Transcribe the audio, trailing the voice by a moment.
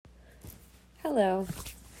Hello,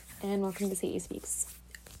 and welcome to CE Speaks.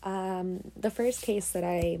 The first case that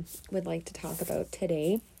I would like to talk about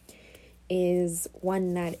today is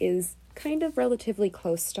one that is kind of relatively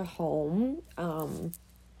close to home.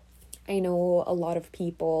 I know a lot of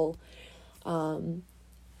people,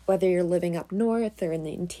 whether you're living up north or in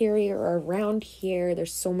the interior or around here,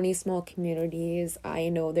 there's so many small communities. I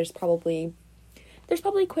know there's probably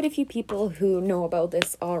quite a few people who know about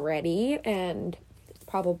this already and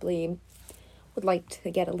probably would like to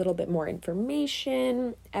get a little bit more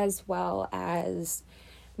information, as well as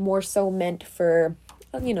more so meant for,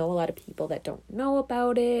 a lot of people that don't know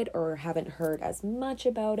about it or haven't heard as much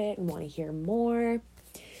about it and want to hear more.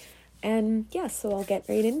 And so I'll get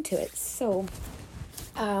right into it. So,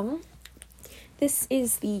 this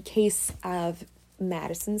is the case of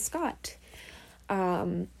Madison Scott.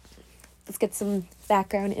 Let's get some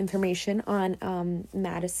background information on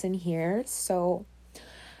Madison here. So,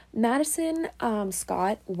 Madison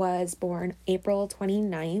Scott was born April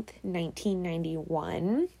 29th,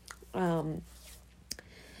 1991.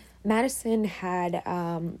 Madison had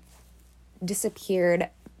disappeared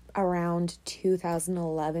around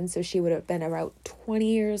 2011, so she would have been about 20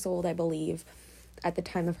 years old, I believe, at the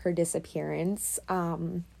time of her disappearance.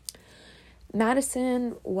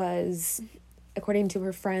 Madison was, according to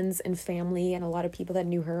her friends and family and a lot of people that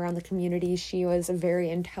knew her around the community, she was a very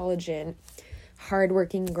intelligent,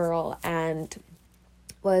 hardworking girl and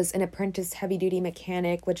was an apprentice heavy-duty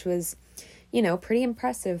mechanic, which was, pretty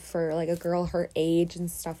impressive for like a girl her age and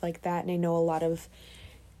stuff like that. And I know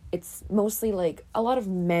it's mostly like a lot of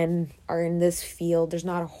men are in this field. There's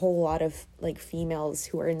not a whole lot of like females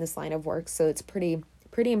who are in this line of work, so it's pretty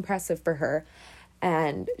impressive for her.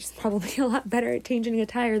 And she's probably a lot better at changing a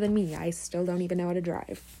tire than me. I still don't even know how to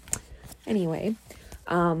drive. Anyway,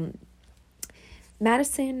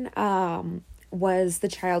 Madison was the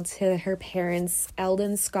child to her parents,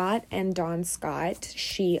 Eldon Scott and Don Scott.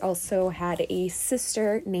 She also had a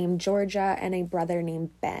sister named Georgia and a brother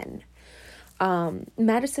named Ben.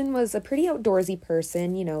 Madison was a pretty outdoorsy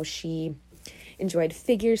person. She enjoyed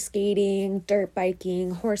figure skating, dirt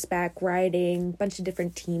biking, horseback riding, a bunch of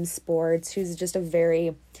different team sports. She was just a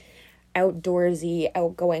very outdoorsy,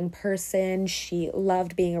 outgoing person. She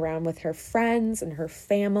loved being around with her friends and her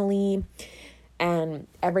family. And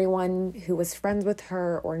everyone who was friends with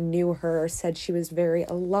her or knew her said she was very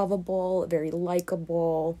lovable, very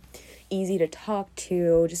likable, easy to talk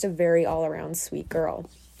to, just a very all-around sweet girl.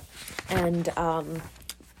 And,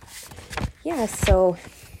 so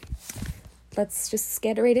let's just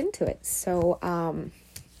get right into it. So,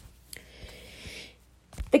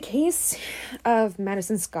 the case of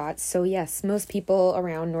Madison Scott. So yes, most people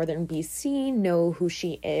around northern BC know who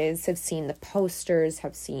she is, have seen the posters,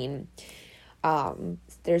 have seen...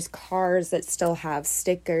 there's cars that still have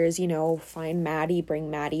stickers, find Maddie,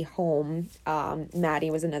 bring Maddie home.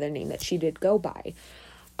 Maddie was another name that she did go by.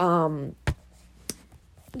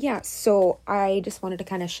 So I just wanted to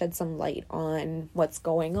kind of shed some light on what's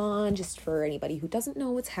going on, just for anybody who doesn't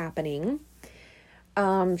know what's happening.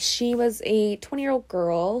 She was a 20-year-old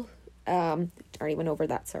girl. Already went over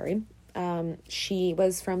that, sorry. She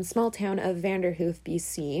was from small town of Vanderhoof,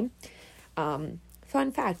 BC. Fun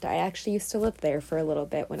fact, I actually used to live there for a little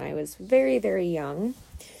bit when I was very, very young.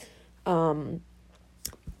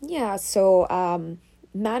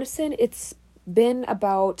 Madison, it's been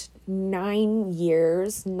about 9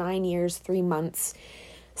 years, 3 months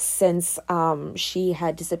since she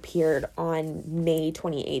had disappeared on May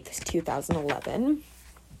 28th, 2011.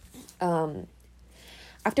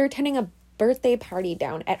 After attending a birthday party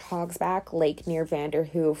down at Hogsback Lake near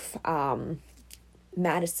Vanderhoof,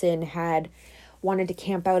 Madison had wanted to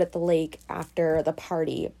camp out at the lake after the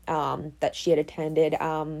party that she had attended.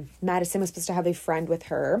 Madison was supposed to have a friend with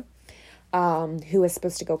her who was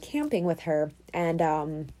supposed to go camping with her.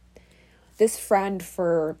 And this friend,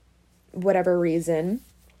 for whatever reason,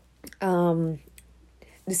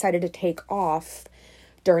 decided to take off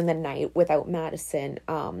during the night without Madison.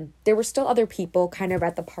 There were still other people kind of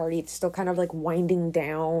at the party, still kind of like winding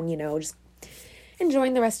down, just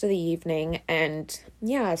enjoying the rest of the evening. And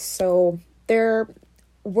so there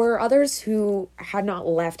were others who had not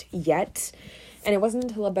left yet, and it wasn't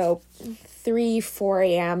until about 3-4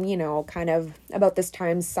 a.m., kind of about this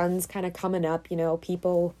time, sun's kind of coming up,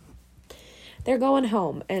 people, they're going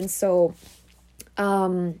home. And so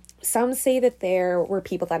some say that there were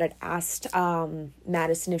people that had asked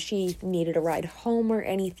Madison if she needed a ride home or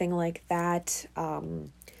anything like that.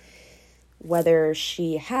 whether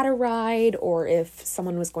she had a ride or if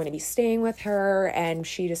someone was going to be staying with her, and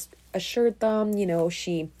she just assured them,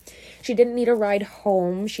 she didn't need a ride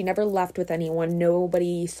home. She never left with anyone.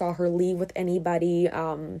 Nobody saw her leave with anybody,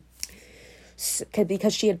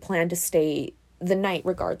 because she had planned to stay the night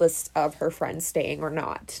regardless of her friends staying or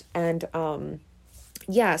not. And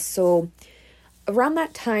so around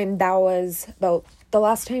that time, that was about the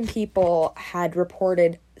last time people had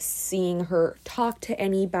reported seeing her talk to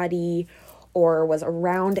anybody or was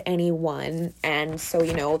around anyone. And so,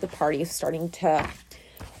 the party is starting to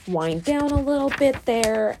wind down a little bit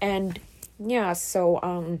there. And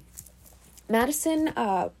Madison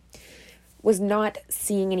was not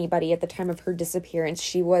seeing anybody at the time of her disappearance.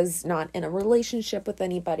 She was not in a relationship with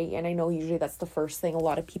anybody. And I know usually that's the first thing a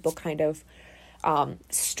lot of people kind of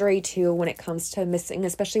stray to when it comes to missing,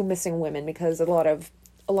 especially missing women, because a lot of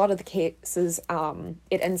the cases,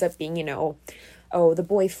 it ends up being, oh, the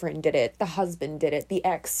boyfriend did it, the husband did it, the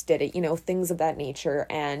ex did it, things of that nature.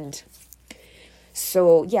 And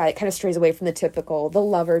so, yeah, it kind of strays away from the typical, the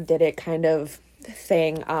lover did it kind of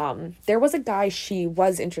thing. There was a guy she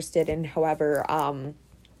was interested in, however.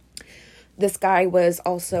 This guy was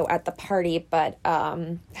also at the party, but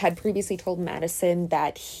had previously told Madison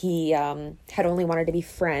that he had only wanted to be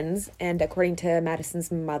friends. And according to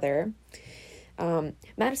Madison's mother,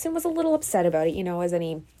 Madison was a little upset about it, as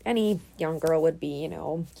any young girl would be.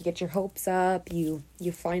 You get your hopes up, you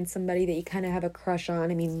find somebody that you kind of have a crush on.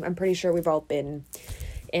 I mean, I'm pretty sure we've all been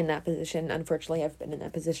in that position. Unfortunately, I've been in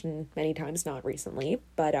that position many times, not recently.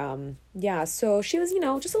 But so she was,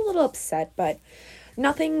 just a little upset, but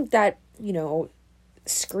nothing that,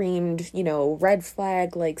 screamed, red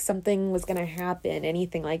flag, like something was gonna happen,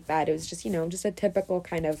 anything like that. It was just, just a typical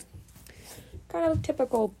kind of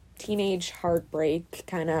typical teenage heartbreak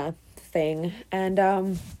kind of thing.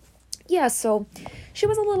 And so she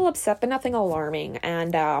was a little upset, but nothing alarming.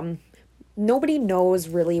 And nobody knows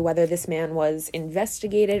really whether this man was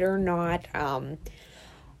investigated or not.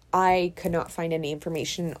 I could not find any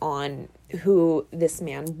information on who this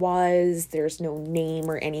man was. There's no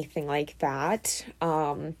name or anything like that.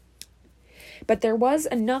 But there was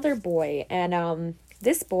another boy, and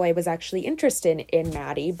this boy was actually interested in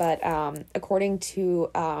Maddie, but according to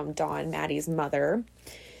Dawn, Maddie's mother,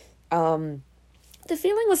 the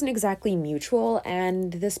feeling wasn't exactly mutual,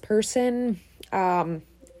 and this person, to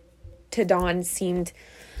Dawn, seemed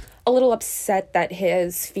a little upset that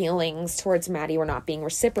his feelings towards Maddie were not being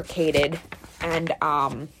reciprocated. And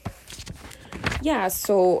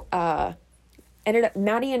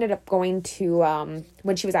Maddie ended up going to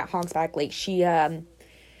when she was at Hogsback Lake, she had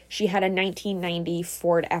a 1990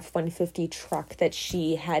 Ford F-150 truck that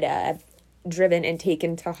she had driven and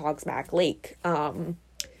taken to Hogsback Lake.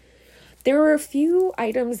 There were a few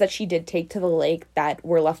items that she did take to the lake that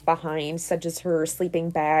were left behind, such as her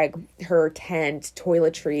sleeping bag, her tent,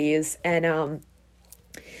 toiletries, and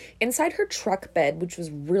inside her truck bed, which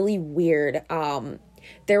was really weird,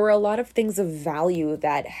 there were a lot of things of value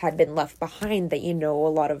that had been left behind that, a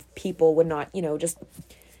lot of people would not, just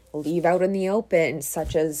leave out in the open,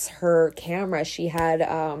 such as her camera. She had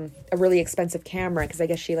a really expensive camera because I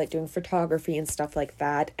guess she liked doing photography and stuff like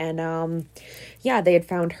that. And they had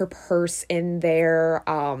found her purse in there.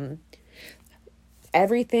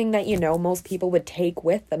 Everything that, most people would take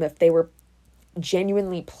with them if they were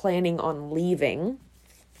genuinely planning on leaving.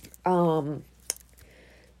 There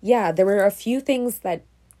were a few things that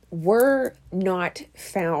were not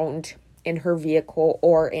found in her vehicle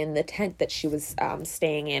or in the tent that she was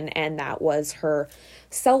staying in, and that was her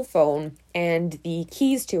cell phone and the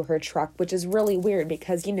keys to her truck, which is really weird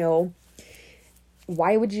because,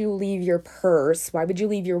 why would you leave your purse? Why would you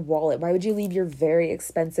leave your wallet? Why would you leave your very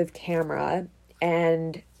expensive camera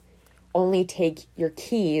and only take your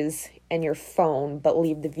keys and your phone, but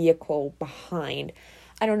leave the vehicle behind?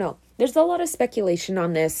 I don't know. There's a lot of speculation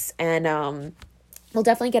on this, and we'll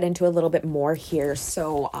definitely get into a little bit more here.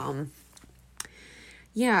 So,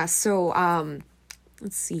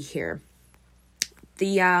 let's see here.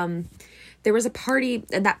 There was a party,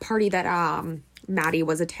 and that party that Maddie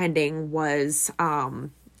was attending was a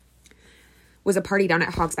party down at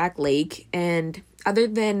Hogsback Lake, and other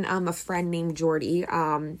than a friend named Jordy,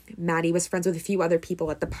 Maddie was friends with a few other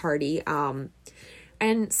people at the party.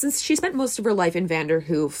 And since she spent most of her life in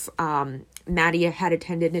Vanderhoof, Maddie had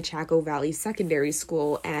attended Nechaco Valley Secondary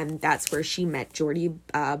School, and that's where she met Jordy,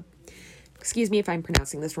 excuse me if I'm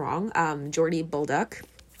pronouncing this wrong, Jordy Bulduck,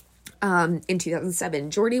 in 2007.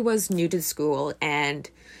 Jordy was new to the school, and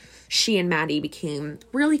she and Maddie became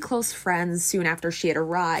really close friends soon after she had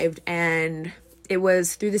arrived, and it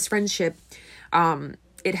was through this friendship,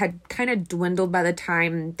 it had kind of dwindled by the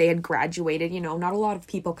time they had graduated. Not a lot of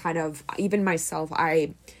people even myself,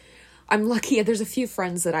 I'm lucky. There's a few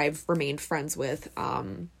friends that I've remained friends with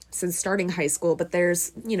since starting high school, but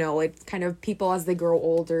there's, it kind of people as they grow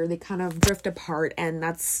older, they kind of drift apart, and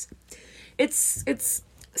it's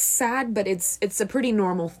sad, but it's a pretty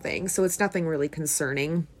normal thing. So it's nothing really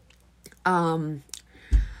concerning.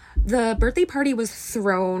 The birthday party was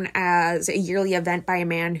thrown as a yearly event by a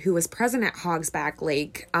man who was present at Hogsback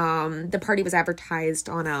Lake. The party was advertised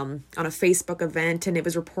on a Facebook event, and it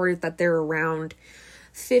was reported that there were around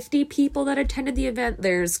 50 people that attended the event.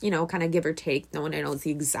 There's, kind of give or take. No one knows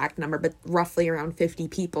the exact number, but roughly around 50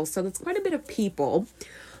 people. So that's quite a bit of people.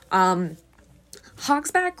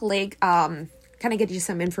 Hogsback Lake, kind of get you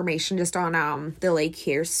some information just on the lake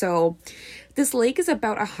here. So this lake is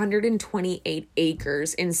about 128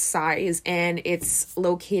 acres in size, and it's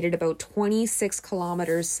located about 26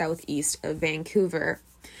 kilometers southeast of Vancouver.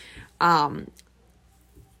 Oh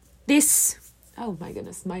my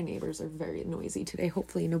goodness, my neighbors are very noisy today.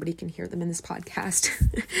 Hopefully nobody can hear them in this podcast.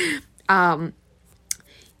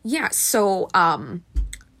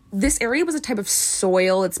 This area was a type of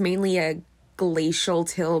soil. It's mainly a glacial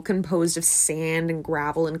till composed of sand and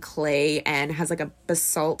gravel and clay, and has like a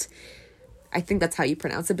basalt, I think that's how you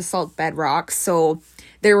pronounce it, basalt bedrock. So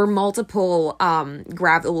there were multiple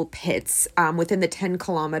gravel pits within the 10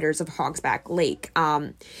 kilometers of Hogsback Lake.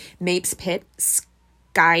 Mapes Pit,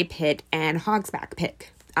 Sky Pit, and Hogsback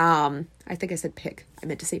Pit. I think I said pick. I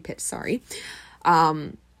meant to say pit, sorry.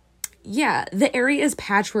 The area is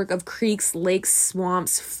patchwork of creeks, lakes,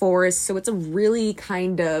 swamps, forests. So it's a really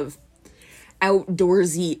kind of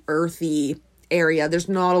outdoorsy, earthy area. There's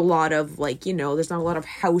not a lot of there's not a lot of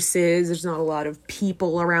houses. There's not a lot of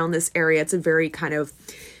people around this area. It's a very kind of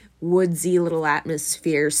woodsy little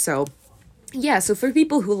atmosphere. So for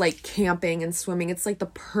people who like camping and swimming, it's like the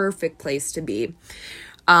perfect place to be.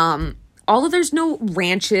 Although there's no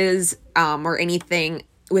ranches or anything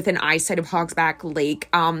within eyesight of Hogsback Lake,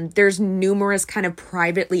 there's numerous kind of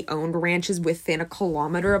privately owned ranches within a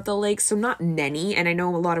kilometer of the lake, so not many. And I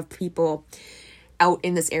know a lot of people out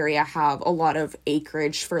in this area have a lot of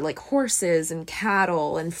acreage for like horses and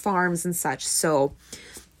cattle and farms and such. So,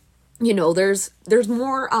 there's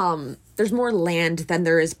more land than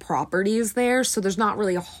there is properties there. So there's not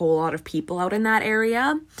really a whole lot of people out in that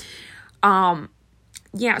area. So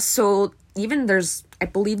even I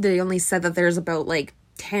believe they only said that there's about like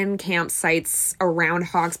 10 campsites around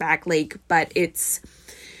Hogsback Lake, but it's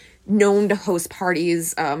known to host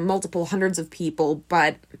parties, multiple hundreds of people.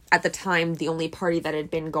 But at the time, the only party that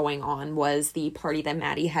had been going on was the party that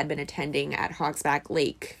Maddie had been attending at Hogsback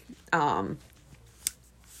Lake.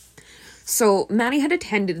 So Maddie had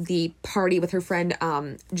attended the party with her friend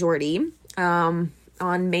Jordy on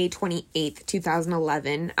May 28th,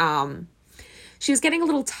 2011. She was getting a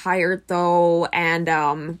little tired though,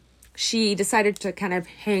 and she decided to kind of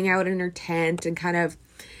hang out in her tent and kind of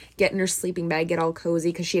get in her sleeping bag, get all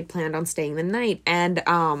cozy, because she had planned on staying the night. And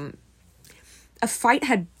a fight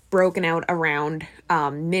had broken out around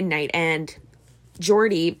midnight, and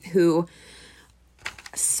Jordy, who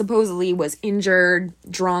supposedly was injured,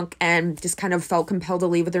 drunk, and just kind of felt compelled to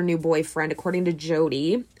leave with her new boyfriend, according to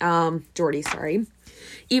Jordy,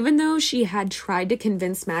 even though she had tried to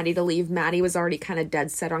convince Maddie to leave, Maddie was already kind of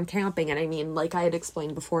dead set on camping. And I mean, like I had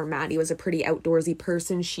explained before, Maddie was a pretty outdoorsy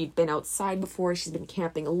person. She'd been outside before. She's been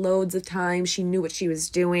camping loads of times. She knew what she was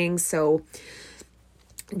doing. So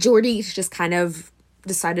Jordy just kind of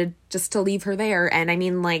decided just to leave her there. And I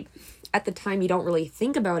mean, like, at the time, you don't really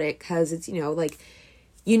think about it because it's,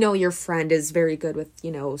 your friend is very good with,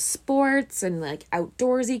 sports and like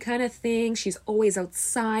outdoorsy kind of thing. She's always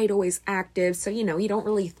outside, always active. So, you don't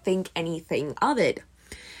really think anything of it.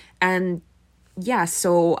 And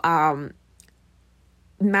so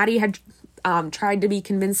Maddie had tried to be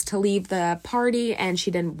convinced to leave the party, and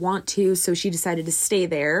she didn't want to. So she decided to stay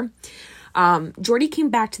there. Jordy came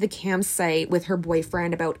back to the campsite with her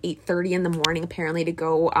boyfriend about 8:30 in the morning, apparently to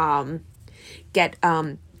go get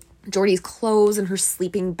Jordy's clothes and her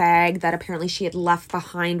sleeping bag that apparently she had left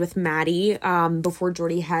behind with Maddie before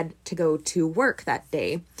Jordy had to go to work that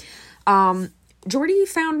day. Jordy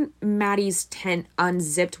found Maddie's tent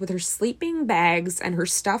unzipped with her sleeping bags and her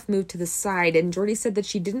stuff moved to the side, and Jordy said that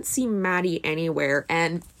she didn't see Maddie anywhere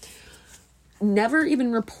and never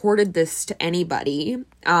even reported this to anybody.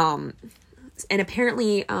 And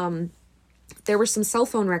apparently there were some cell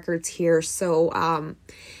phone records here, so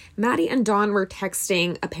Maddie and Dawn were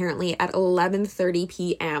texting apparently at 11:30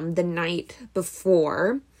 p.m. the night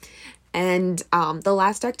before, And the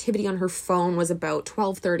last activity on her phone was about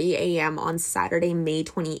 12:30 a.m. on Saturday, May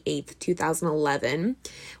 28th, 2011,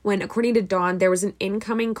 when, according to Dawn, there was an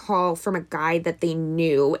incoming call from a guy that they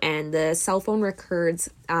knew, and the cell phone records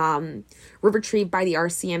were retrieved by the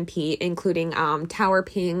RCMP, including tower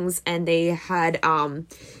pings, and they had,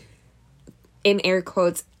 in air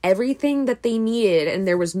quotes, everything that they needed, and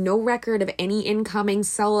there was no record of any incoming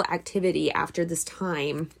cell activity after this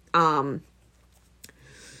time.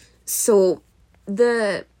 So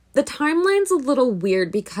the timeline's a little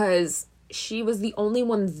weird because she was the only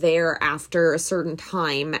one there after a certain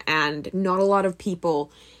time, and not a lot of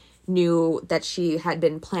people knew that she had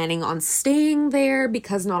been planning on staying there,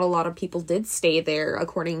 because not a lot of people did stay there.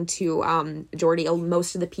 According to Jordy,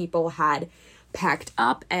 most of the people had packed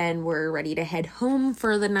up and were ready to head home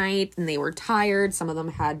for the night, and they were tired. Some of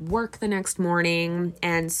them had work the next morning,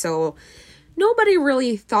 and so nobody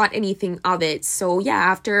really thought anything of it. So yeah,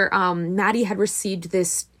 after Maddie had received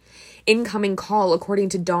this incoming call, according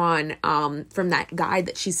to Dawn, from that guy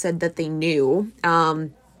that she said that they knew,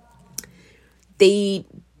 they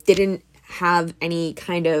didn't have any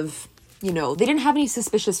kind of, they didn't have any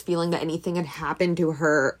suspicious feeling that anything had happened to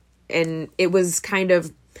her. And it was kind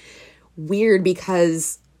of weird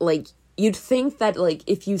because, like, you'd think that, like,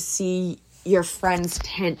 if you see your friend's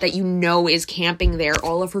tent that is camping there,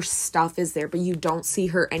 all of her stuff is there, but you don't see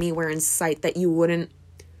her anywhere in sight, that you wouldn't,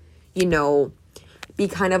 be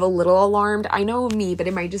kind of a little alarmed. I know me, but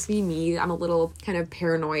it might just be me. I'm a little kind of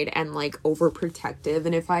paranoid and, like, overprotective.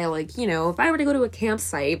 And if I, like, if I were to go to a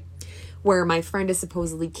campsite where my friend is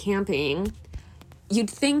supposedly camping, you'd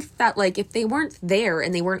think that, like, if they weren't there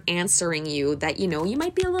and they weren't answering you, that, you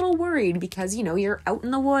might be a little worried because, you're out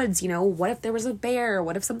in the woods, what if there was a bear?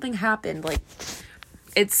 What if something happened? Like,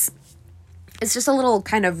 it's just a little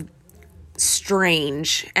kind of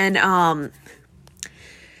strange. And,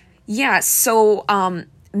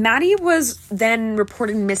 Maddie was then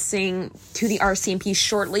reported missing to the RCMP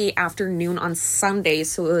shortly after noon on Sunday,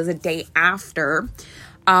 so it was a day after.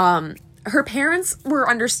 Her parents were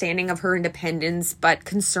understanding of her independence, but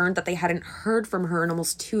concerned that they hadn't heard from her in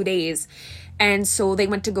almost 2 days. And so they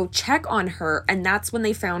went to go check on her, and that's when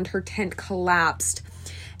they found her tent collapsed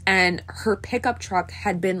and her pickup truck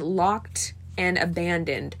had been locked and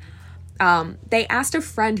abandoned. They asked a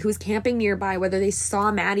friend who was camping nearby whether they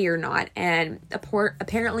saw Maddie or not, and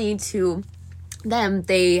apparently to them,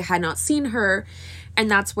 they had not seen her. And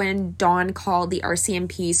that's when Dawn called the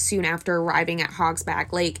RCMP soon after arriving at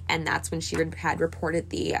Hogsback Lake, and that's when she had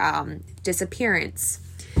reported the disappearance.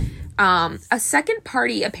 A second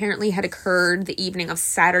party apparently had occurred the evening of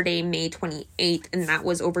Saturday, May 28th, and that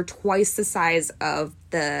was over twice the size of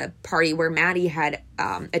the party where Maddie had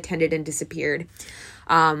attended and disappeared.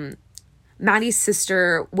 Maddie's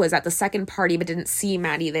sister was at the second party but didn't see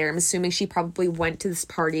Maddie there. I'm assuming she probably went to this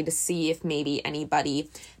party to see if maybe anybody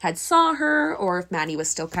had saw her or if Maddie was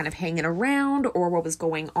still kind of hanging around or what was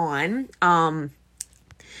going on.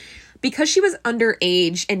 Because she was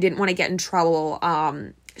underage and didn't want to get in trouble,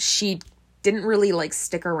 she didn't really, like,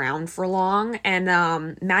 stick around for long.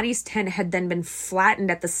 And Maddie's tent had then been flattened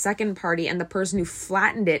at the second party, and the person who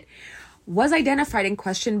flattened it was identified and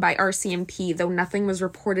questioned by RCMP, though nothing was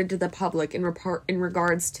reported to the public in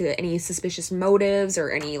regards to any suspicious motives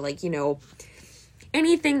or any, like,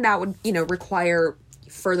 anything that would, require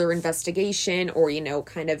further investigation or,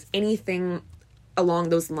 kind of anything along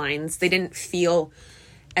those lines. They didn't feel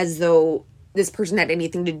as though this person had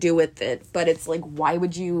anything to do with it, but it's like, why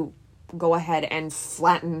would you go ahead and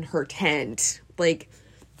flatten her tent? Like,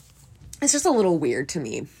 it's just a little weird to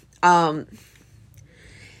me.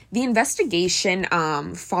 The investigation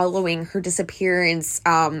following her disappearance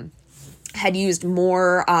had used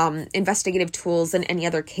more investigative tools than any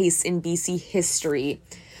other case in BC history.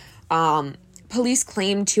 Police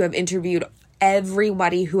claimed to have interviewed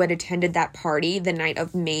everybody who had attended that party the night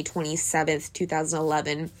of May 27th,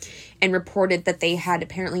 2011, and reported that they had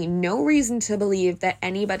apparently no reason to believe that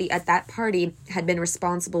anybody at that party had been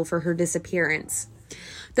responsible for her disappearance.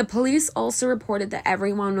 The police also reported that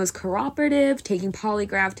everyone was cooperative, taking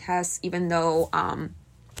polygraph tests, even though,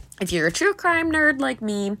 if you're a true crime nerd like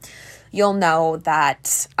me, you'll know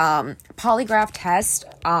that polygraph tests,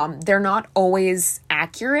 they're not always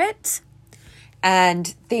accurate,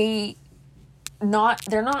 and they're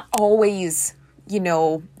not always,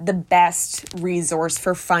 the best resource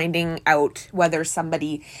for finding out whether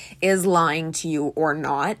somebody is lying to you or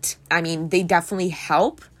not. I mean, they definitely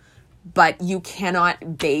help, but you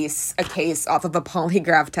cannot base a case off of a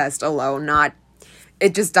polygraph test alone.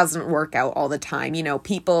 It just doesn't work out all the time.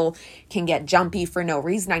 People can get jumpy for no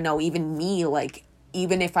reason. I know even me, like,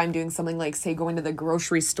 even if I'm doing something like, say, going to the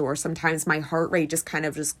grocery store, sometimes my heart rate just kind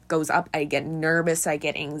of just goes up. I get nervous. I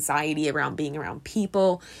get anxiety around being around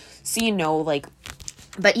people. So, like,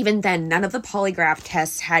 but even then, none of the polygraph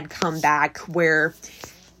tests had come back where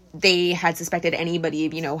they had suspected anybody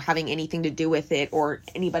of, having anything to do with it, or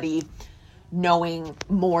anybody knowing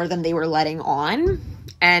more than they were letting on.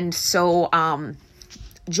 And so,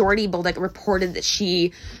 Jordy Bolduc reported that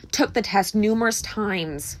she took the test numerous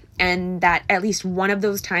times, and that at least one of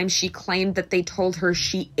those times she claimed that they told her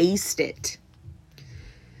she aced it.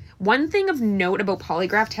 One thing of note about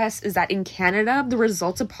polygraph tests is that in Canada, the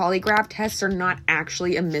results of polygraph tests are not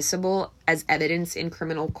actually admissible as evidence in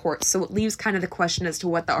criminal court. So it leaves kind of the question as to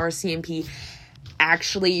what the RCMP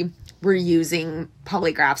actually were using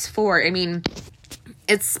polygraphs for. I mean,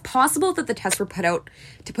 it's possible that the tests were put out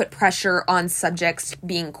to put pressure on subjects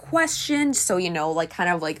being questioned. So, kind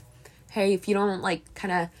of like, hey, if you don't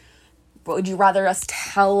kind of, would you rather us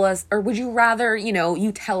tell us, or would you rather,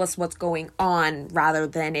 you tell us what's going on, rather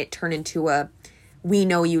than it turn into a, we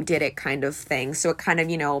know you did it kind of thing. So it kind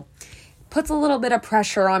of, puts a little bit of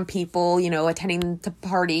pressure on people, attending the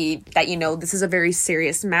party, that, this is a very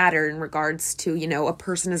serious matter in regards to, a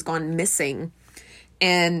person has gone missing.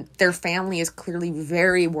 And their family is clearly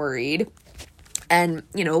very worried, and,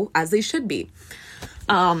 as they should be.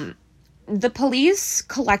 The police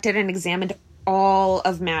collected and examined all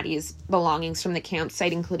of Maddie's belongings from the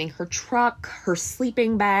campsite, including her truck, her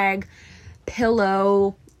sleeping bag,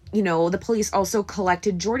 pillow. The police also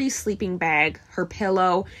collected Jordy's sleeping bag, her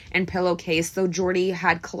pillow, and pillowcase, though Jordy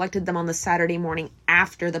had collected them on the Saturday morning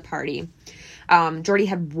after the party. Jordy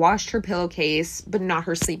had washed her pillowcase, but not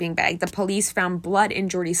her sleeping bag. The police found blood in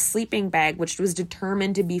Jordy's sleeping bag, which was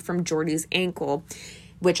determined to be from Jordy's ankle,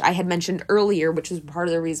 which I had mentioned earlier, which was part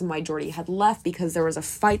of the reason why Jordy had left, because there was a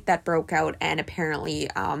fight that broke out, and apparently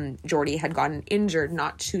Jordy had gotten injured.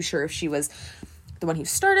 Not too sure if she was the one who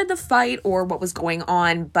started the fight or what was going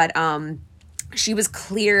on, but she was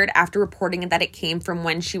cleared after reporting that it came from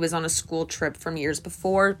when she was on a school trip from years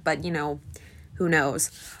before, but who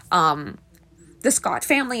knows. The Scott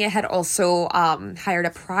family had also hired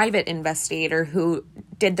a private investigator who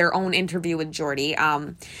did their own interview with Jordy.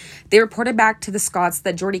 They reported back to the Scotts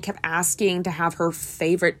that Jordy kept asking to have her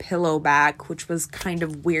favorite pillow back, which was kind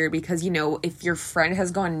of weird because, if your friend has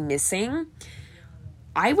gone missing,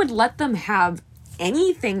 I would let them have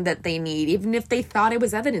anything that they need, even if they thought it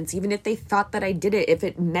was evidence, even if they thought that I did it, if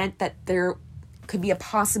it meant that there could be a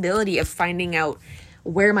possibility of finding out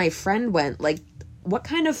where my friend went. Like, what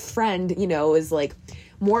kind of friend, is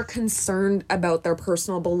more concerned about their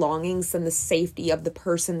personal belongings than the safety of the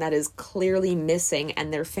person that is clearly missing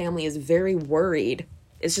and their family is very worried?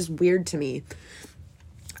 It's just weird to me.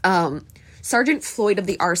 Sergeant Floyd of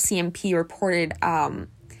the RCMP reported,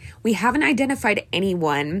 we haven't identified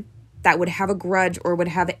anyone that would have a grudge or would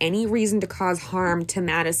have any reason to cause harm to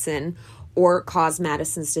Madison or cause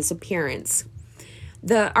Madison's disappearance.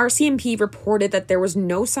 The RCMP reported that there was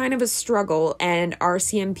no sign of a struggle, and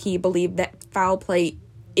RCMP believed that foul play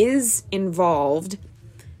is involved,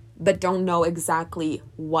 but don't know exactly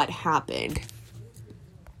what happened.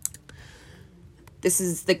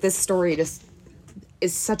 This story just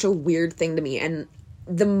is such a weird thing to me, and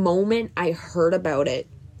the moment I heard about it,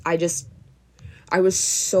 I was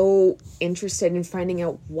so interested in finding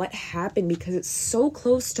out what happened because it's so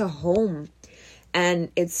close to home,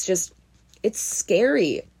 and it's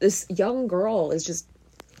scary. This young girl is just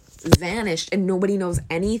vanished and nobody knows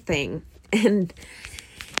anything. And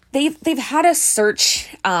they've had a search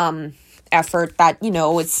effort that,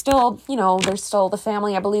 it's still, there's still the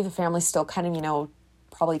family. I believe the family still kind of,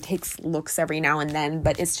 probably takes looks every now and then,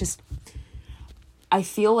 but it's just, I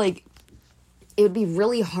feel like it would be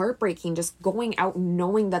really heartbreaking just going out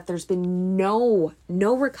knowing that there's been no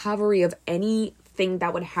recovery of anything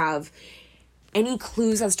that would have any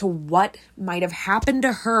clues as to what might have happened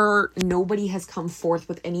to her. Nobody has come forth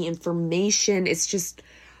with any information. It's just,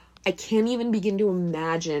 I can't even begin to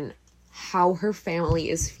imagine how her family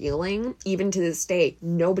is feeling. Even to this day,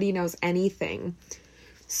 nobody knows anything.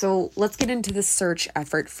 So let's get into the search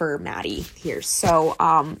effort for Maddie here. So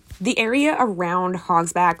the area around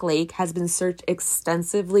Hogsback Lake has been searched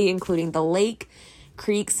extensively, including the lake,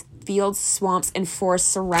 creeks, fields, swamps, and forests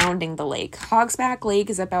surrounding the lake. Hogsback Lake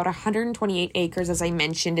is about 128 acres, as I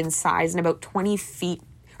mentioned, in size, and about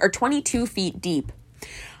 22 feet deep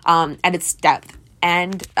at its depth.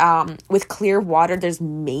 And with clear water, there's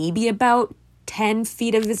maybe about 10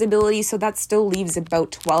 feet of visibility, so that still leaves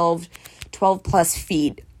about 12 plus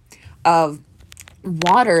feet of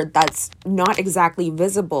water that's not exactly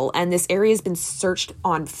visible. And this area has been searched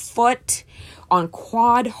on foot, on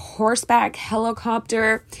quad, horseback,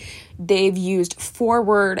 helicopter. They've used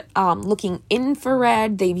forward looking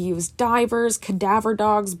infrared. They've used divers, cadaver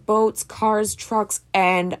dogs, boats, cars, trucks,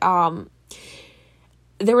 and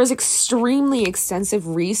there was extremely extensive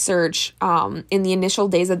research in the initial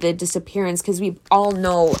days of the disappearance, because we all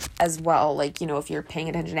know as well, like, you know, if you're paying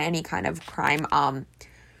attention to any kind of crime,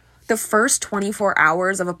 the first 24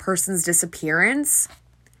 hours of a person's disappearance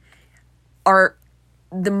are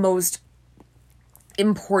the most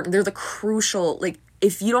important. They're the crucial, like,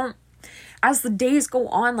 if you don't, as the days go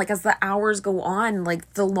on, like, as the hours go on,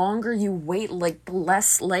 like, the longer you wait, like, the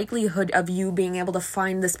less likelihood of you being able to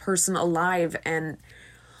find this person alive. And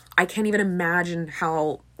I can't even imagine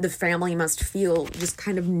how the family must feel, just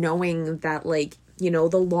kind of knowing that, like, you know,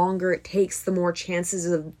 the longer it takes, the more chances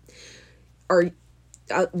of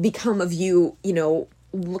become of you, you know,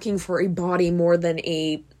 looking for a body more than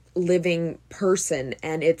a living person.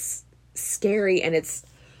 And it's scary and it's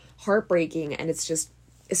heartbreaking, and it's just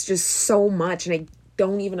so much. And I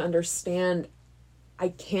don't even understand. I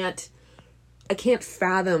can't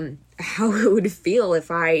fathom how it would feel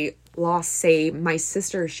if I lost, say, my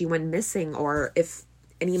sister, she went missing, or if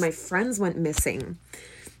any of my friends went missing.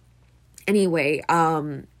 Anyway,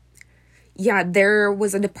 yeah, there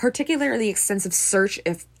was a particularly extensive search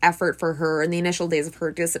effort for her in the initial days of her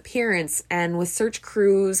disappearance, and with search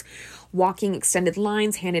crews walking extended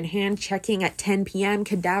lines hand in hand, checking at 10 p.m.,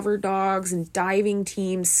 cadaver dogs and diving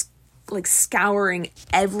teams like scouring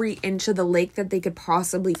every inch of the lake that they could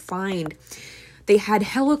possibly find. They had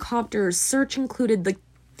helicopters. Search included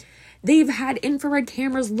they've had infrared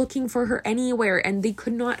cameras looking for her anywhere, and they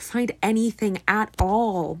could not find anything at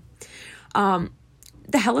all.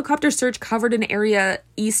 The helicopter search covered an area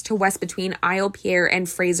east to west between Isle Pierre and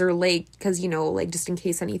Fraser Lake, because, you know, like, just in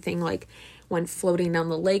case anything, like, went floating down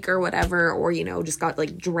the lake or whatever, or, you know, just got,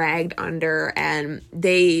 like, dragged under, and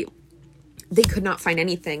they could not find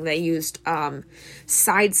anything. They used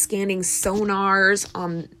side scanning sonars.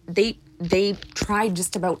 They tried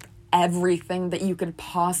just about everything that you could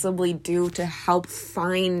possibly do to help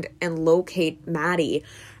find and locate Maddie,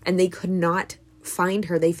 and they could not find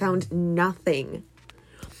her. They found nothing.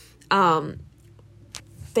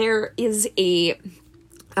 There is an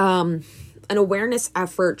awareness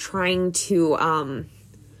effort trying to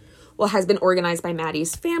has been organized by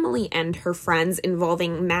Maddie's family and her friends,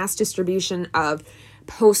 involving mass distribution of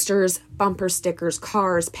posters, bumper stickers,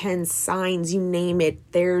 cars, pens, signs, you name it.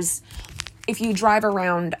 If you drive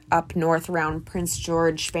around up north around Prince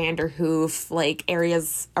George, Vanderhoof, like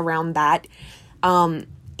areas around that,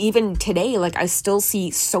 even today, like, I still see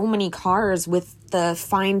so many cars with the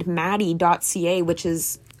findmaddie.ca, which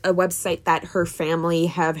is a website that her family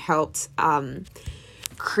have helped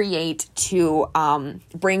create to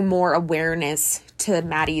bring more awareness to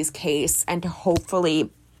Maddie's case and to hopefully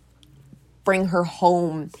bring her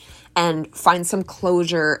home and find some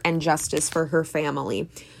closure and justice for her family.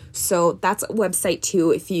 So that's a website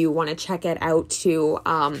too, if you want to check it out too.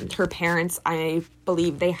 Her parents, I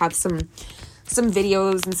believe they have some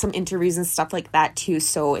videos and some interviews and stuff like that too.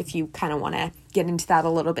 So if you kind of want to get into that a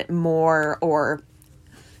little bit more, or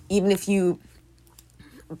even if you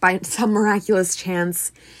by some miraculous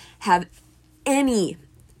chance have any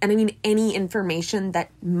information that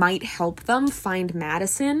might help them find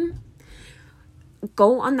Madison,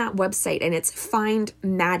 go on that website, and it's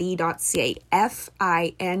findmaddie.ca,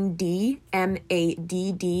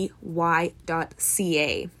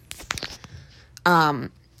 findmaddy.ca.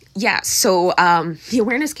 So the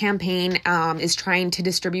awareness campaign is trying to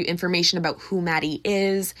distribute information about who Maddie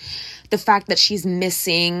is, the fact that she's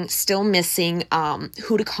missing, still missing,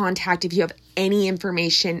 who to contact if you have any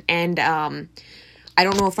information. And I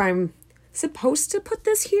don't know if I'm supposed to put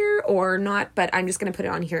this here or not, but I'm just going to put it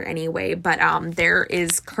on here anyway. But there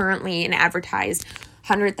is currently an advertised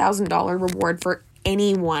 $100,000 reward for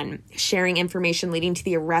anyone sharing information leading to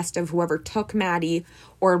the arrest of whoever took Maddie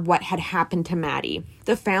or what had happened to Maddie.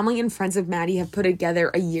 The family and friends of Maddie have put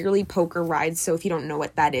together a yearly poker ride. So if you don't know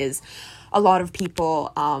what that is, a lot of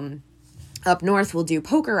people up north will do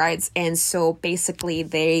poker rides. And so basically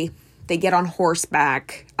they get on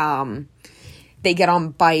horseback, they get on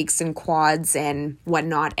bikes and quads and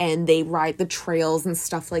whatnot, and they ride the trails and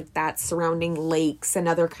stuff like that surrounding lakes and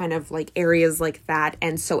other kind of like areas like that.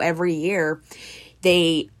 And so every year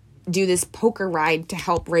they do this poker ride to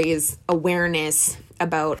help raise awareness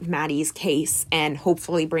about Maddie's case and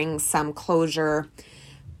hopefully bring some closure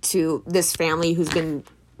to this family who's been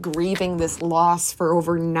grieving this loss for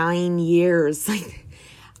over 9 years. Like,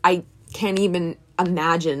 I can't even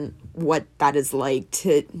imagine what that is like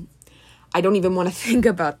I don't even want to think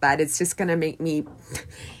about that. It's just going to make me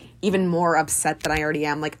even more upset than I already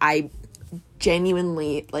am. Like, I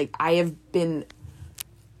genuinely, like, I have been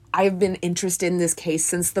interested in this case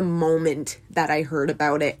since the moment that I heard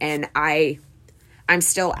about it. And I'm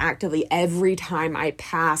still actively, every time I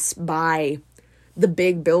pass by the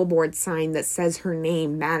big billboard sign that says her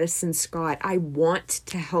name, Madison Scott, I want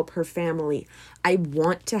to help her family. I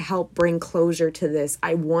want to help bring closure to this.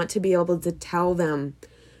 I want to be able to tell them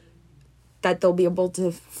that they'll be able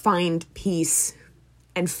to find peace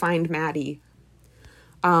and find Maddie.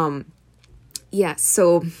 So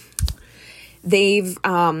they've,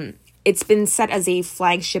 it's been set as a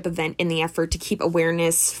flagship event in the effort to keep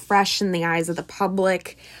awareness fresh in the eyes of the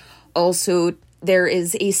public. Also, there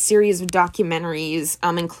is a series of documentaries,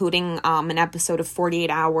 including an episode of 48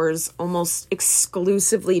 Hours, almost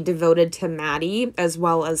exclusively devoted to Maddie, as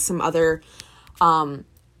well as some other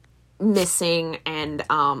missing and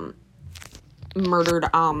murdered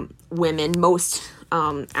women, most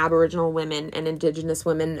Aboriginal women and Indigenous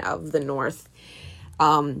women of the North.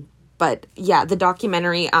 But yeah, the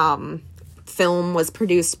documentary film was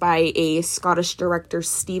produced by a Scottish director,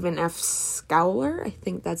 Stephen F. Scowler. I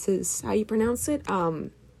think that's how you pronounce it.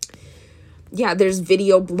 There's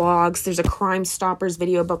video blogs. There's a Crime Stoppers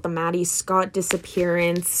video about the Maddie Scott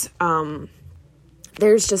disappearance.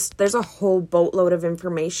 There's a whole boatload of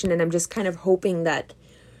information, and I'm just kind of hoping that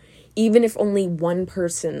even if only one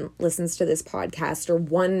person listens to this podcast or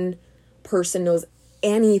one person knows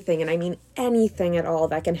anything, and I mean anything at all,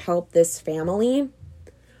 that can help this family,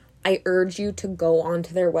 I urge you to go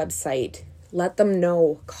onto their website. Let them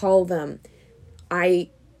know. Call them. I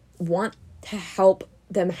want to help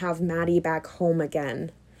them have Maddie back home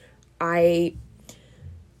again. I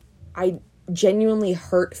genuinely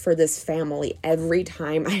hurt for this family every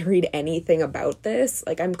time I read anything about this.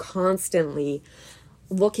 Like, I'm constantly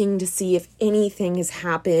looking to see if anything has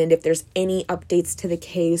happened, if there's any updates to the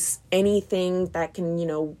case, anything that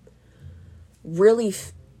can, really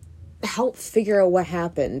help figure out what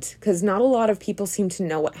happened. Because not a lot of people seem to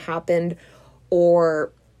know what happened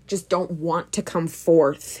or just don't want to come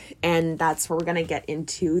forth. And that's where we're going to get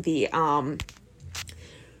into the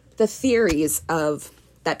theories of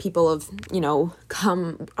that people have,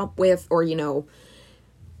 come up with, or,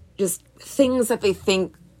 just things that they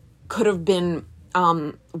think could have been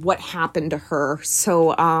what happened to her.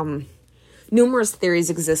 So numerous theories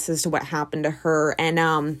exist as to what happened to her,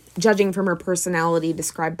 and judging from her personality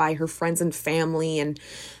described by her friends and family and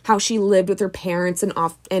how she lived with her parents and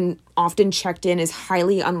often checked in, is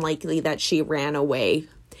highly unlikely that she ran away.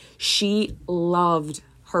 She loved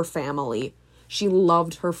her family. She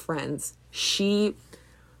loved her friends. She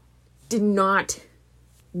did not,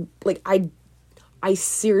 I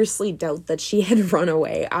seriously doubt that she had run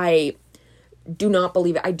away. I do not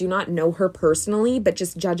believe it. I do not know her personally, but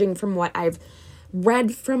just judging from what I've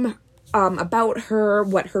read from about her,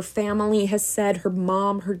 what her family has said, her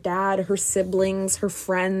mom, her dad, her siblings, her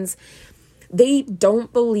friends, they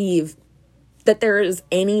don't believe that there is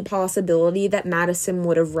any possibility that Madison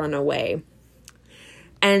would have run away.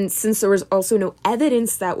 And since there was also no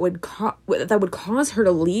evidence that would cause her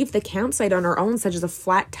to leave the campsite on her own, such as a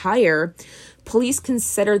flat tire, police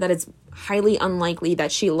consider that it's highly unlikely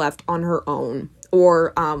that she left on her own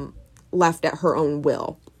or left at her own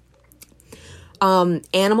will.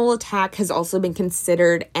 Animal attack has also been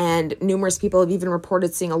considered, and numerous people have even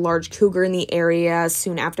reported seeing a large cougar in the area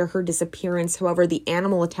soon after her disappearance. However, the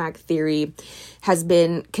animal attack theory has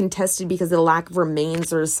been contested because of the lack of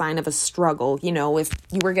remains or a sign of a struggle. If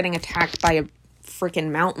you were getting attacked by a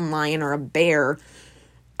freaking mountain lion or a bear,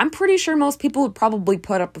 I'm pretty sure most people would probably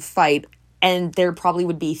put up a fight. And there probably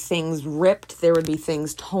would be things ripped, there would be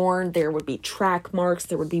things torn, there would be track marks,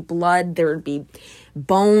 there would be blood, there would be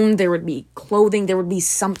bone, there would be clothing, there would be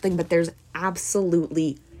something, but there's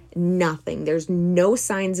absolutely nothing. There's no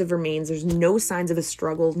signs of remains, there's no signs of a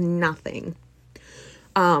struggle, nothing.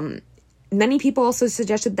 Many people also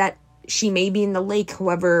suggested that she may be in the lake.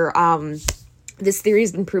 However, this theory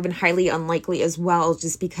has been proven highly unlikely as well,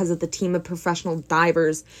 just because of the team of professional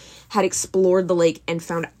divers had explored the lake and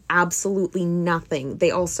found absolutely nothing. They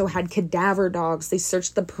also had cadaver dogs. They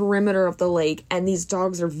searched the perimeter of the lake, and these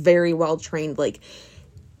dogs are very well trained. Like,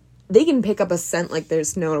 they can pick up a scent like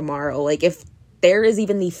there's no tomorrow. Like, if there is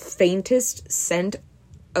even the faintest scent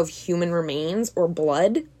of human remains or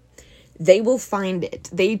blood, they will find it.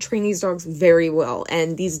 They train these dogs very well,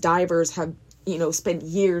 and these divers have spent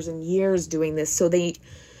years and years doing this. So they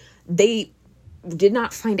did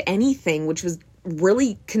not find anything, which was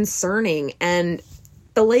really concerning. And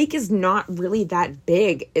the lake is not really that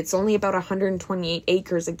big. It's only about 128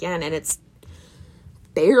 acres again, and it's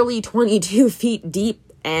barely 22 feet deep,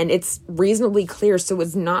 and it's reasonably clear, so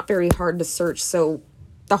it's not very hard to search. So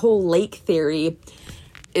the whole lake theory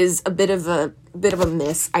is a bit of a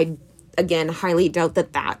miss. I, again, highly doubt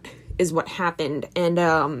that is what happened.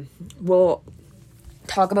 And we'll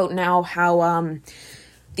talk about now how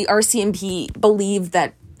the RCMP believe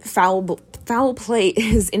that foul play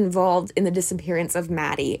is involved in the disappearance of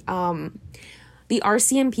Maddie. The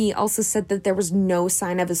RCMP also said that there was no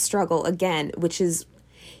sign of a struggle, again, which is,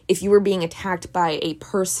 if you were being attacked by a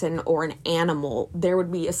person or an animal, there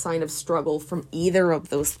would be a sign of struggle from either of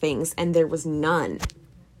those things, and there was none.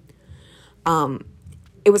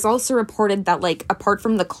 It was also reported that, like, apart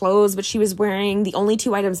from the clothes which she was wearing, the only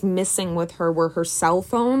two items missing with her were her cell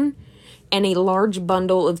phone and a large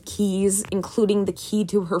bundle of keys, including the key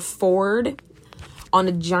to her Ford on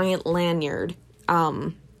a giant lanyard.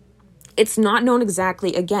 It's not known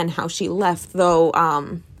exactly, again, how she left, though.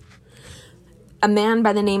 A man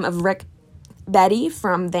by the name of Rick Betty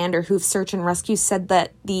from Vanderhoof Search and Rescue said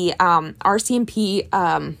that the RCMP,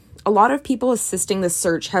 a lot of people assisting the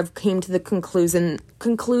search have came to the conclusion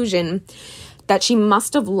that she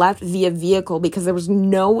must have left via vehicle, because there was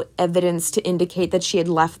no evidence to indicate that she had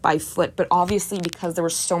left by foot. But obviously, because there were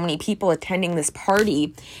so many people attending this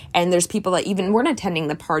party, and there's people that even weren't attending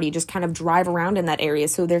the party, just kind of drive around in that area,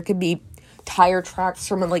 so there could be tire tracks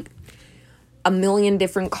from, like, a million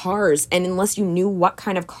different cars, and unless you knew what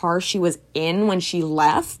kind of car she was in when she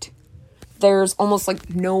left, there's almost, like,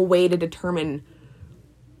 no way to determine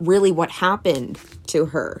really what happened to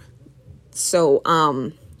her. So,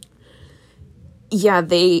 yeah,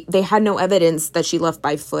 they had no evidence that she left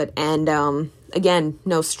by foot, and, again,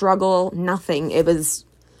 no struggle, nothing. It was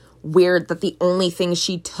weird that the only things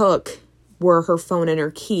she took were her phone and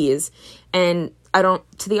her keys, and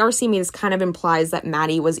to the RCMP, this kind of implies that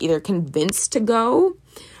Maddie was either convinced to go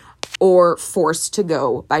or forced to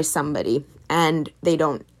go by somebody, and they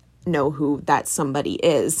don't know who that somebody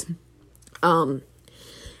is.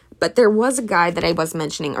 But there was a guy that I was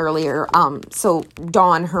mentioning earlier. So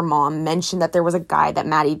Dawn, her mom, mentioned that there was a guy that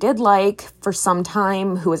Maddie did like for some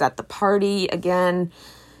time who was at the party. Again,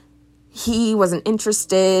 he wasn't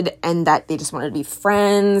interested, and that they just wanted to be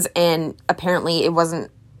friends, and apparently it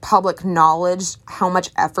wasn't public knowledge how much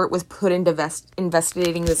effort was put into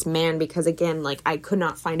investigating this man, because, again, like, I could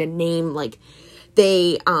not find a name. Like,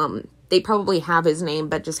 they probably have his name,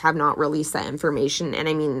 but just have not released that information. And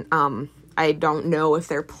I mean, I don't know if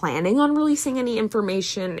they're planning on releasing any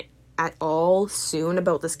information at all soon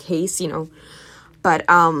about this case, but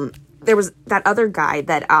there was that other guy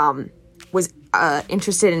that was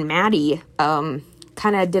interested in Maddie, kind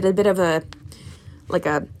of did a bit of a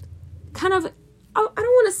kind of, I don't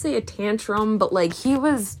want to say a tantrum, but, like, he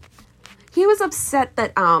was upset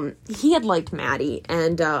that he had liked Maddie,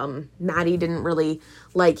 and Maddie didn't really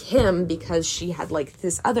like him because she had liked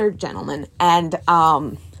this other gentleman, and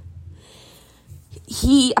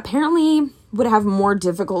he apparently would have more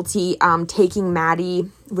difficulty taking Maddie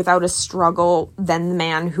without a struggle than the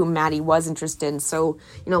man whom Maddie was interested in. So,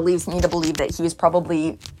 leaves me to believe that he was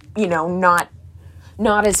probably, not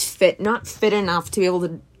fit enough to be able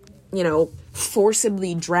to,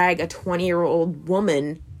 forcibly drag a 20-year-old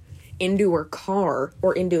woman into her car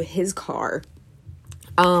or into his car.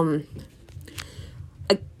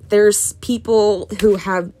 There's people who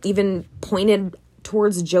have even pointed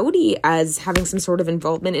towards Jody as having some sort of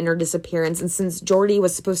involvement in her disappearance. And since Jordy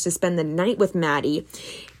was supposed to spend the night with Maddie,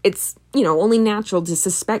 it's, only natural to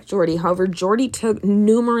suspect Jordy. However, Jordy took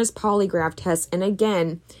numerous polygraph tests. And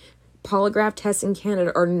again, polygraph tests in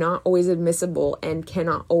Canada are not always admissible and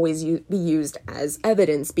cannot always be used as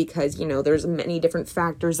evidence, because, there's many different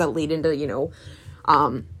factors that lead into,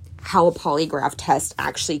 how a polygraph test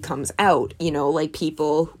actually comes out, like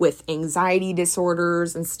people with anxiety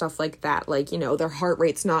disorders and stuff like that, like, their heart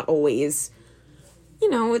rate's not always,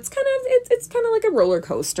 it's kind of like a roller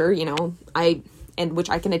coaster, which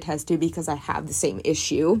I can attest to because I have the same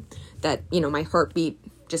issue that, my heartbeat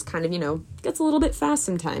just kind of, gets a little bit fast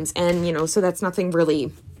sometimes. And, so that's nothing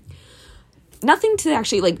to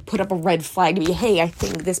actually, like, put up a red flag to be, hey, I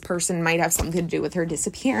think this person might have something to do with her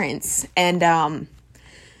disappearance. And,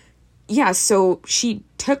 yeah, so she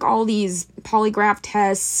took all these polygraph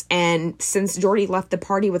tests, and since Jordy left the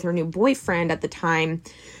party with her new boyfriend at the time,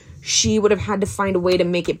 she would have had to find a way to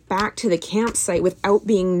make it back to the campsite without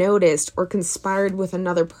being noticed or conspired with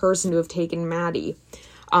another person to have taken Maddie.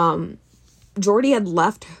 Jordy had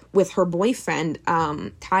left with her boyfriend,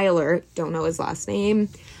 Tyler, don't know his last name,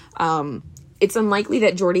 It's unlikely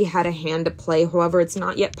that Jordy had a hand to play. However, it's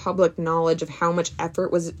not yet public knowledge of how much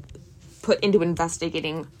effort was put into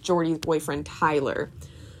investigating Jordy's boyfriend, Tyler.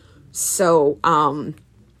 So,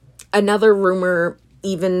 another rumor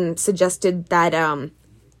even suggested that,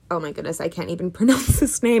 oh my goodness, I can't even pronounce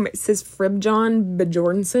this name. It says Fribjon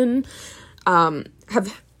Bjornsson,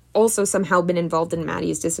 have also somehow been involved in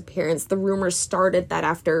Maddie's disappearance. The rumor started that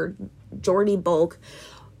after Jordy Bulk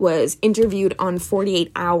was interviewed on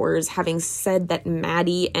 48 Hours, having said that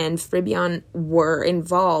Maddie and Fribjon were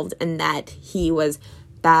involved and that he was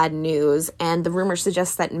bad news. And the rumor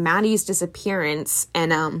suggests that Maddie's disappearance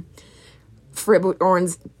and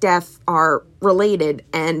Fribjon's death are related.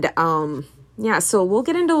 And yeah, so we'll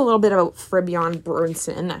get into a little bit about Fribjon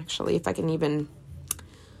Bjornsson, actually, if I can even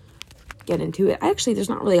get into it. Actually, there's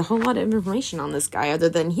not really a whole lot of information on this guy other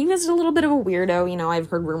than he was a little bit of a weirdo. You know, I've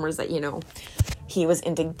heard rumors that, he was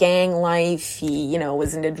into gang life, he,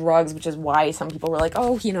 was into drugs, which is why some people were like,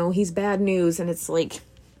 oh, he's bad news, and it's, like,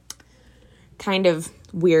 kind of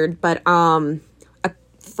weird, but,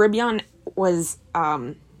 Fribjon was,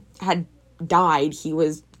 had died, he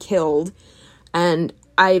was killed, and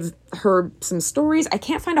I've heard some stories. I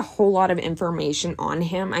can't find a whole lot of information on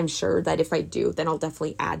him. I'm sure that if I do, then I'll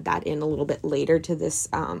definitely add that in a little bit later to this,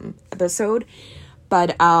 episode,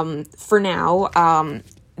 but, for now,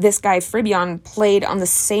 this guy, Fribjon, played on the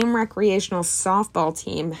same recreational softball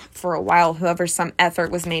team for a while. However, some effort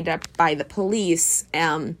was made up by the police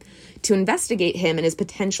to investigate him and his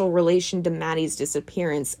potential relation to Maddie's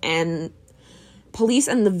disappearance. And police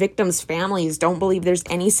and the victims' families don't believe there's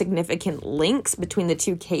any significant links between the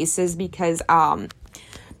two cases because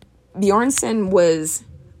Bjornsson was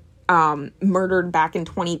murdered back in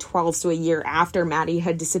 2012, so a year after Maddie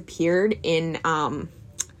had disappeared in...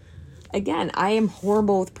 Again, I am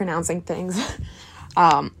horrible with pronouncing things.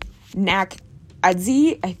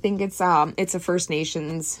 Nak-Adzi, I think it's a First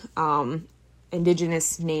Nations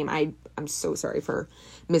indigenous name. I'm so sorry for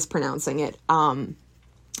mispronouncing it.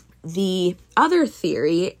 The other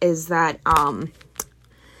theory is that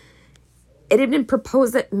it had been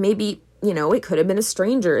proposed that maybe, it could have been a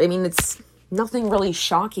stranger. I mean, it's nothing really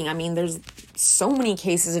shocking. I mean, there's so many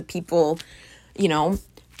cases of people,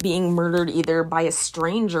 being murdered either by a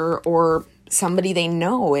stranger or somebody they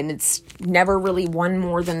know, and it's never really one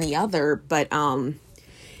more than the other. But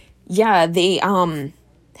yeah, they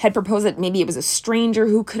had proposed that maybe it was a stranger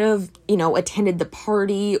who could have attended the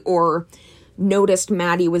party or noticed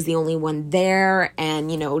Maddie was the only one there and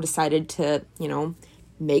decided to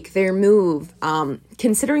make their move.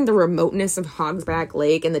 Considering the remoteness of Hogsback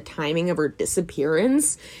Lake and the timing of her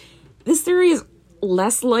disappearance, this theory is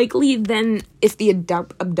less likely than if the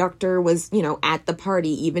abductor was, at the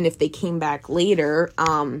party, even if they came back later.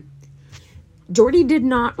 Jordy did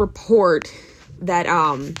not report that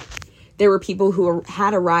there were people who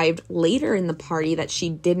had arrived later in the party that she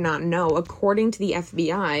did not know. According to the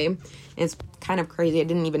FBI, and it's kind of crazy, I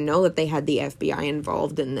didn't even know that they had the FBI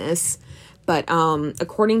involved in this, but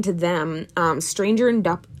according to them, stranger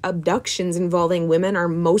abductions involving women are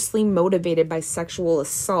mostly motivated by sexual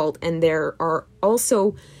assault, and there are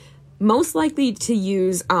also most likely to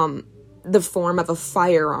use the form of a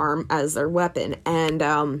firearm as their weapon.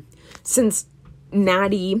 And since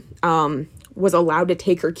Maddie was allowed to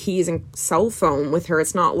take her keys and cell phone with her,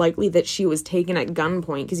 it's not likely that she was taken at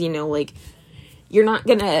gunpoint, because, you're not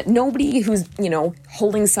gonna, nobody who's,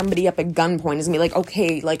 holding somebody up at gunpoint is gonna be like,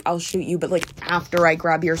 okay, I'll shoot you, but, after I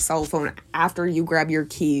grab your cell phone, after you grab your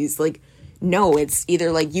keys, no, it's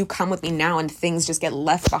either, you come with me now and things just get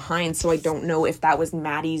left behind. So I don't know if that was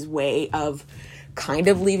Maddie's way of kind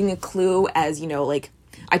of leaving a clue as,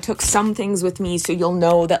 I took some things with me, so you'll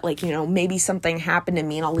know that, maybe something happened to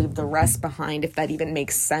me and I'll leave the rest behind, if that even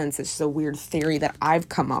makes sense. It's just a weird theory that I've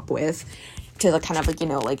come up with to kind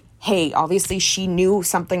of hey, obviously she knew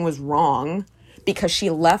something was wrong because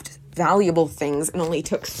she left valuable things and only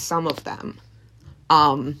took some of them.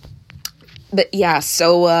 But yeah,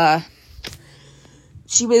 so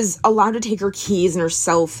she was allowed to take her keys and her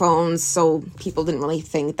cell phone, so people didn't really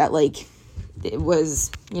think that it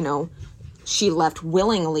was, she left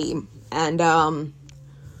willingly. And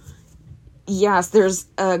yes, there's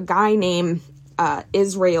a guy named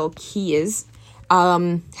Israel Keyes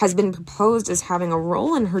has been proposed as having a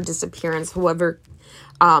role in her disappearance. However,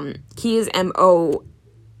 Keyes' MO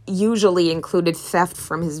usually included theft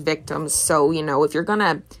from his victims. So,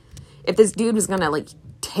 if this dude was gonna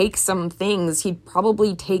take some things, he'd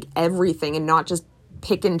probably take everything and not just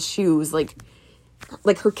pick and choose, like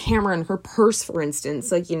her camera and her purse, for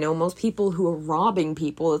instance. Most people who are robbing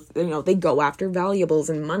people, they go after valuables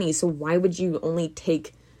and money. So why would you only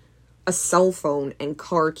take a cell phone and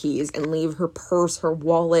car keys and leave her purse, her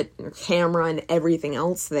wallet, her camera, and everything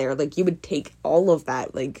else there. Like, you would take all of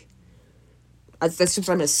that. Like, that's just what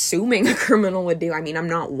I'm assuming a criminal would do. I mean, I'm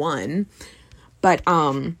not one. But,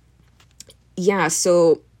 yeah,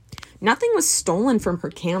 so nothing was stolen from her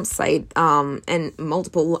campsite, and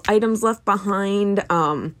multiple items left behind.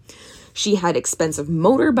 She had expensive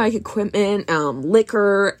motorbike equipment,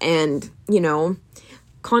 liquor, and,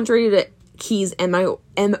 contrary to Keyes' MO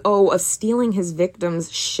of stealing his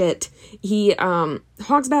victims' shit,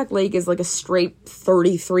 Hogsback Lake is like a straight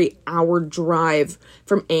 33-hour drive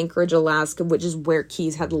from Anchorage, Alaska, which is where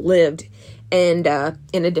Keyes had lived, and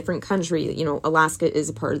in a different country. Alaska is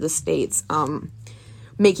a part of the States,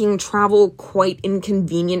 making travel quite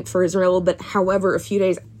inconvenient for Israel. But however, a few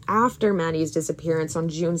days after Maddie's disappearance on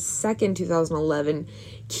June 2nd, 2011,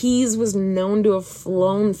 Keyes was known to have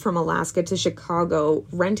flown from Alaska to Chicago,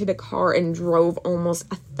 rented a car, and drove almost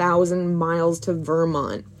 1,000 miles to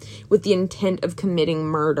Vermont with the intent of committing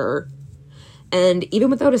murder. And even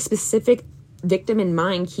without a specific victim in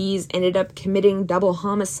mind, Keyes ended up committing double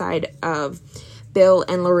homicide of Bill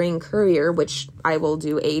and Lorraine Currier, which I will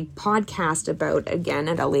do a podcast about again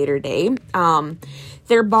at a later day.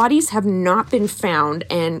 Their bodies have not been found,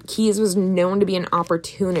 and Keyes was known to be an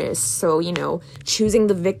opportunist. So, choosing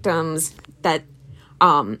the victims that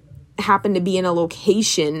happened to be in a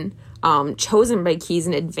location chosen by Keyes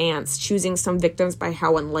in advance, choosing some victims by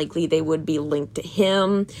how unlikely they would be linked to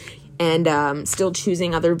him, and still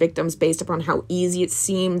choosing other victims based upon how easy it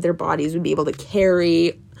seemed their bodies would be able to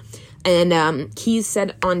carry. And Keyes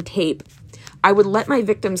said on tape, "I would let my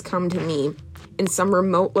victims come to me in some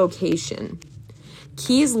remote location."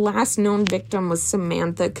 Keyes' last known victim was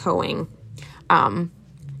Samantha Coing.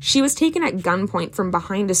 She was taken at gunpoint from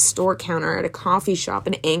behind a store counter at a coffee shop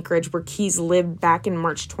in Anchorage where Keyes lived back in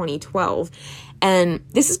March 2012. And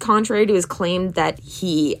this is contrary to his claim that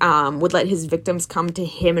he would let his victims come to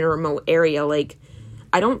him in a remote area. Like,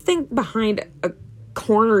 I don't think behind a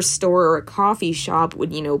corner store or a coffee shop would,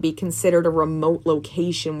 be considered a remote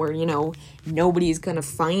location where, nobody's going to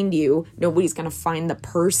find you. Nobody's going to find the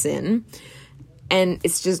person. And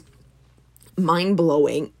it's just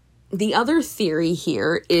mind-blowing. The other theory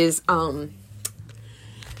here is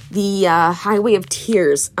the Highway of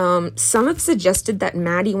Tears. Some have suggested that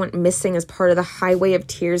Maddie went missing as part of the Highway of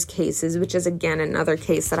Tears cases, which is, again, another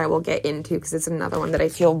case that I will get into because it's another one that I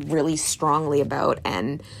feel really strongly about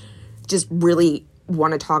and just really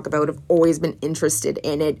want to talk about. I've always been interested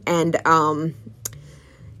in it. And,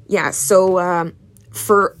 so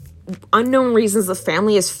for unknown reasons, the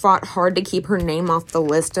family has fought hard to keep her name off the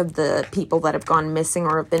list of the people that have gone missing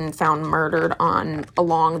or have been found murdered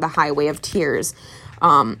along the Highway of Tears.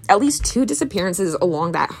 At least 2 disappearances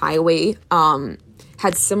along that highway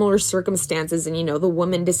had similar circumstances, and the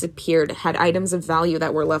woman disappeared, had items of value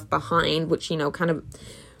that were left behind, which kind of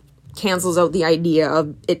cancels out the idea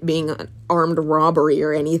of it being an armed robbery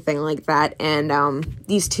or anything like that. And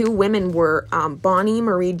these 2 women were Bonnie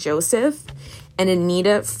Marie Joseph and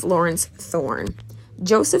Anita Florence Thorne.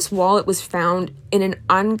 Joseph's wallet was found in an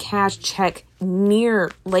uncashed check near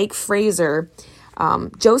Lake Fraser.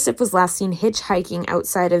 Joseph was last seen hitchhiking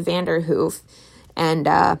outside of Vanderhoof, and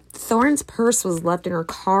Thorne's purse was left in her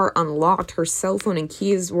car unlocked. Her cell phone and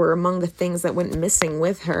keys were among the things that went missing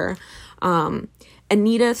with her.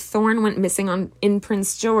 Anita Thorne went missing in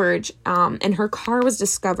Prince George, and her car was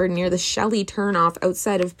discovered near the Shelley turnoff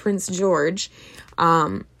outside of Prince George.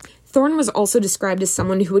 Thorne was also described as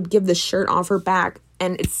someone who would give the shirt off her back,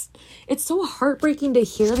 and it's so heartbreaking to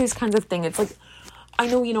hear this kind of thing. It's like, I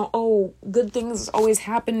know, good things always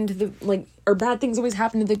happen to or bad things always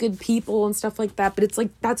happen to the good people and stuff like that, but it's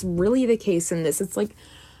like, that's really the case in this. It's like,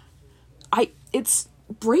 it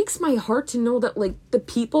breaks my heart to know that, the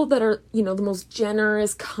people that are, the most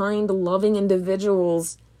generous, kind, loving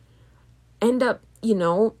individuals end up,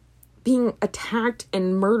 being attacked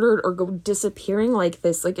and murdered or go disappearing like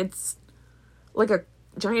this. It's like a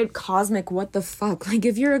giant cosmic what the fuck.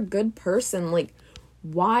 If you're a good person,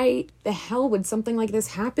 why the hell would something like this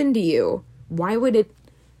happen to you? Why would it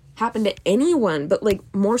happen to anyone? But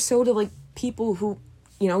more so to people who,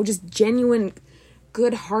 just genuine,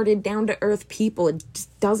 good-hearted, down-to-earth people. It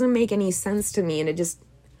just doesn't make any sense to me, and it just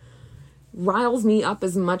riles me up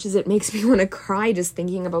as much as it makes me want to cry just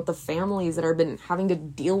thinking about the families that have been having to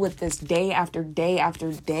deal with this day after day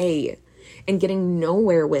after day and getting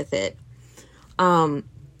nowhere with it.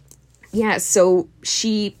 So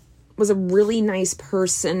she was a really nice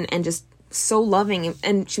person and just so loving,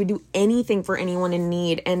 and she would do anything for anyone in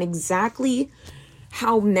need, and exactly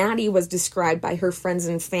how Maddie was described by her friends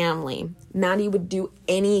and family. Maddie would do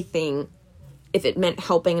anything if it meant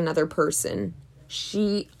helping another person.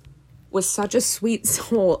 She was such a sweet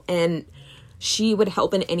soul, and she would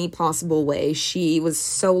help in any possible way. She was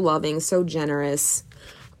so loving, so generous.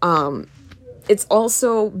 It's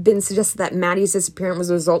also been suggested that Maddie's disappearance was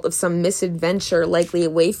a result of some misadventure, likely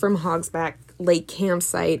away from Hogsback Lake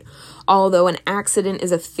campsite, although an accident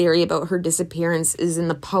is a theory about her disappearance is in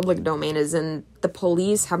the public domain, as in the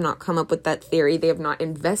police have not come up with that theory. They have not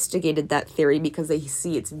investigated that theory because they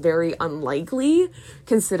see it's very unlikely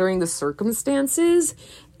considering the circumstances.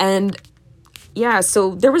 And yeah,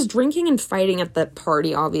 so there was drinking and fighting at that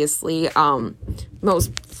party, obviously.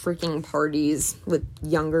 Most freaking parties with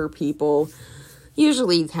younger people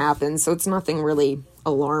usually happen, so it's nothing really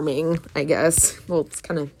alarming, I guess. Well, it's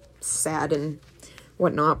kind of sad and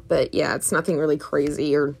whatnot, but yeah, it's nothing really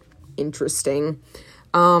crazy or interesting.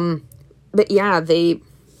 But yeah, they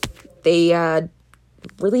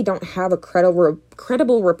really don't have a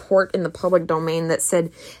credible report in the public domain that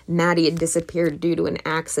said Maddie had disappeared due to an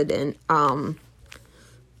accident.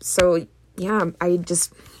 So yeah,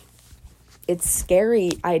 it's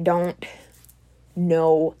scary. I don't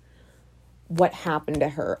know what happened to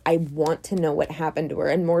her. I want to know what happened to her,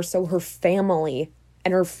 and more so her family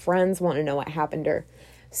and her friends want to know what happened to her.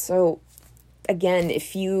 So again,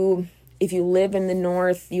 if you live in the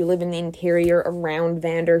north, you live in the interior around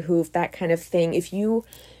Vanderhoof, that kind of thing, if you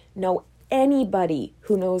know anybody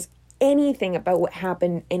who knows anything about what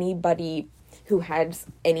happened, anybody who has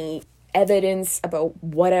any evidence about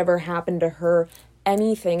whatever happened to her,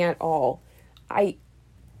 anything at all, I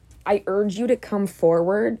urge you to come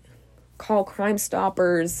forward. Call Crime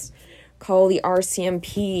Stoppers, call the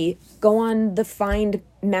RCMP, go on the Find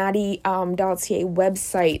Maddie.ca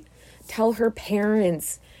website, tell her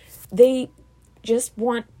parents. They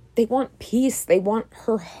want peace. They want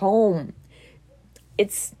her home.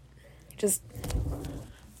 It's just,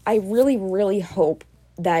 I really, really hope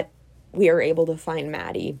that we are able to find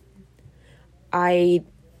Maddie. It's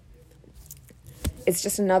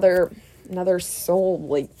just another soul,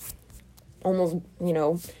 like, almost,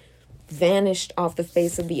 vanished off the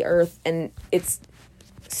face of the earth, and it's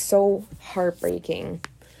so heartbreaking.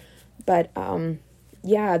 But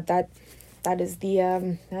yeah, that is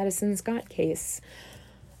the Madison Scott case.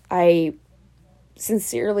 I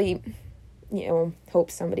sincerely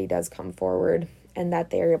hope somebody does come forward and that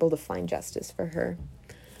they are able to find justice for her.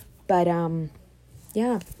 But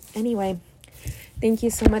yeah, anyway, thank you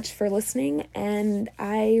so much for listening, and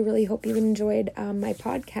I really hope you enjoyed my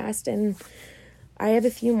podcast, and I have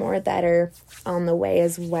a few more that are on the way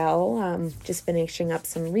as well. Just finishing up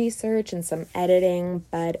some research and some editing.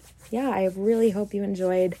 But yeah, I really hope you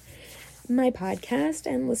enjoyed my podcast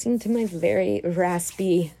and listening to my very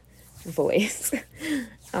raspy voice.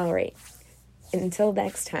 All right. Until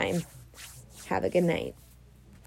next time, have a good night.